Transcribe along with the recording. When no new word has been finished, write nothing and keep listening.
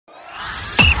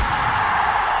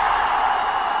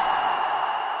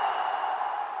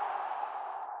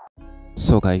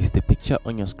So guys, the picture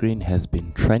on your screen has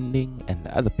been trending and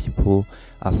other people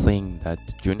are saying that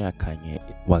Junior Khanye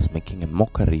was making a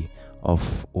mockery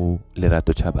of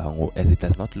Lerato Chabangu, as it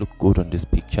does not look good on this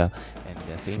picture, and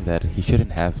they're saying that he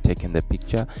shouldn't have taken the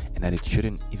picture and that it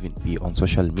shouldn't even be on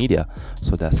social media.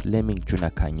 So they're slamming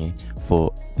Junior Khanye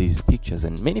for these pictures,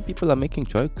 and many people are making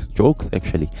jokes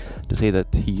actually, to say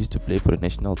that he used to play for the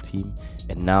national team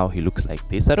and now he looks like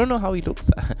this. I don't know how he looks.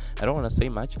 I don't want to say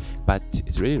much, but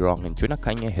it's really wrong, and Junior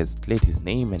Khanye has cleared his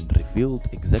name and revealed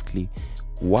exactly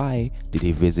why did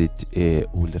he visit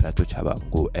Lerato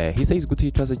Chabangu. He says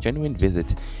it was a genuine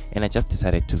visit, and I just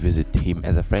decided to visit him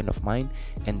as a friend of mine,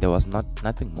 and there was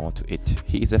nothing more to it.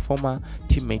 He is a former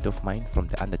teammate of mine from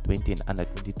the under 20 and under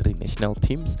 23 national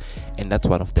teams, and that's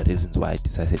one of the reasons why I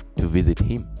decided to visit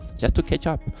him, just to catch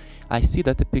up. I see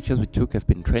that the pictures we took have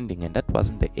been trending, and that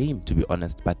wasn't the aim, to be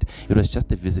honest, but it was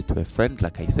just a visit to a friend,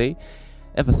 like I say.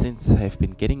 Ever since, I've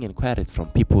been getting inquiries from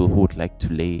people who would like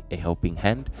to lay a helping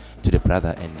hand to the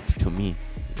brother, and to me,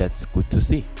 that's good to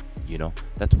see. You know,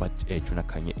 that's what Junior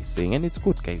Khanye is saying, and it's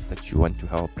good, guys, that you want to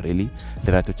help, really.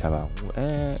 Lerato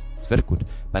Chabangu, it's very good,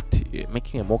 but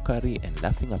making a mockery and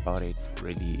laughing about it,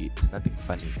 really, it's nothing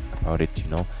funny about it, you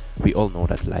know. We all know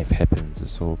that life happens,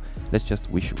 so let's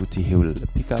just wish Uti he will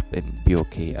pick up and be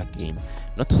okay again.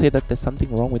 Not to say that there's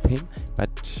something wrong with him,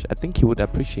 but I think he would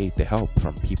appreciate the help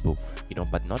from people, you know,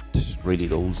 but not really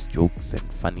those jokes and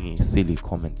funny, silly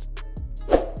comments.